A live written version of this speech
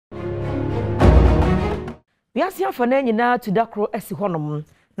Biasia for na nyina to dakro esi honom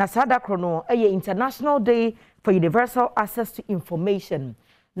na saa dakro no International Day for Universal Access to Information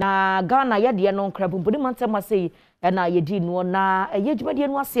na Ghana yede no nkrabumbuni mantama sei na yedi no na dwumade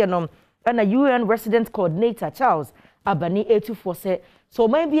no ase no na UN Resident Coordinator Charles Abani 824 se so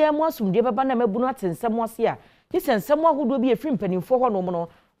man bia mo asumde baba na mabunu atensem ase a nisensem ahodo bi efiri mpanimfo honom no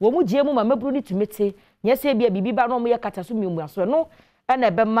wo mu gie mu ma mabunu ni tumete nyese bia bibiba no mo ye kataso mimu aso no na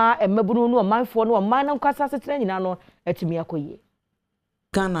ebema emabunu no manfo no man na nkwasa setre nyina no atumi akoye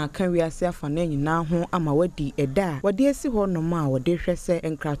Ghana kan wiase afana nyina ho ama wadi eda wade esi ho no ma wade hwese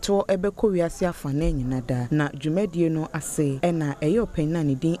enkrato ebekọ wiase afana nyina da na dwumadie no ase na eyopenna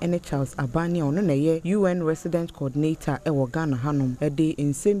ne din ene Charles Abani ono na ye UN Resident Coordinator ewo Ghana hanom de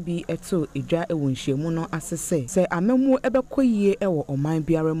nsem eto edwa ewo nhyiemu no asese se amamu ebekọ yie ewo oman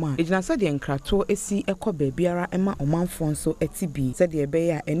biara mu a ejina se de enkrato esi ekọ ba biara ema omanfo nso etibi se de ebe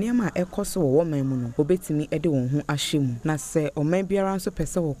ya enema ekoso wo man mu no obetimi de won ho ahyemu na se oman biara nso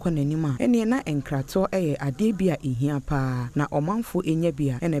pese wo kwananima ene na enkrato eye ade bia ehia pa na omanfo enya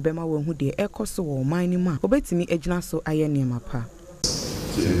bia ene bema wo hu de ekoso wo man ni ma obetimi ejina so aye nema pa.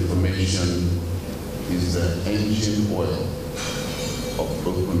 Information is the engine oil of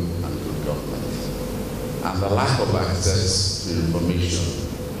open and good government, and the lack of access to information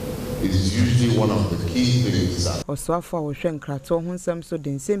is usually one of the key things that Oswafo wo hwenkrato ho nsem so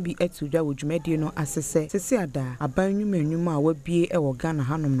de nsem bi atudwa wo dwumadi no asese sese ada abanwumanwum a wabie ewo Ghana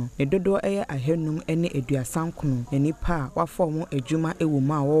hanom no ne dodo eye ahenum ene eduasankono enipa wafo adwuma ewo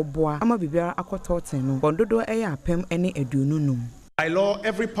ma wo boa ama bibiara akototen no bondodo eye apem ene adununum. By law,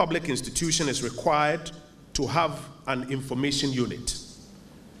 every public institution is required to have an information unit.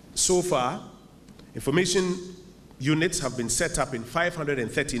 So far, information units have been set up in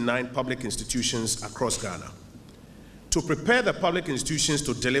 539 public institutions across Ghana. To prepare the public institutions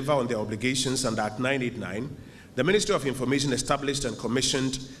to deliver on their obligations under Act 989, the Ministry of Information established and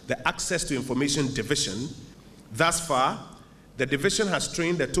commissioned the Access to Information Division. Thus far, the division has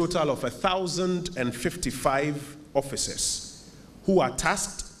trained a total of 1,055 officers who are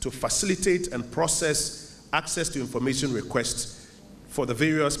tasked to facilitate and process access to information requests for the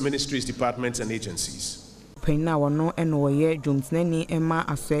various ministries, departments, and agencies. Pena wano eno ye jomtneni ema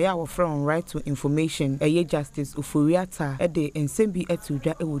asoya wo from right to information eye Justice Ufuriata ede ensembi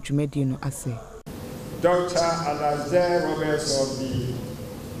etudwa ewo dwumadi no ase. Dr. Alazer Roberts of the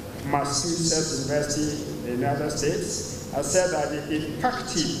Massachusetts University in the United States has said that the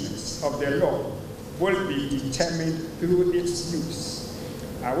effectiveness of the law will be determined through its use.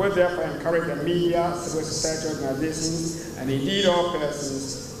 I will therefore encourage the media, civil society organizations, and indeed all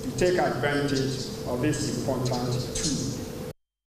persons to take advantage of this important tool.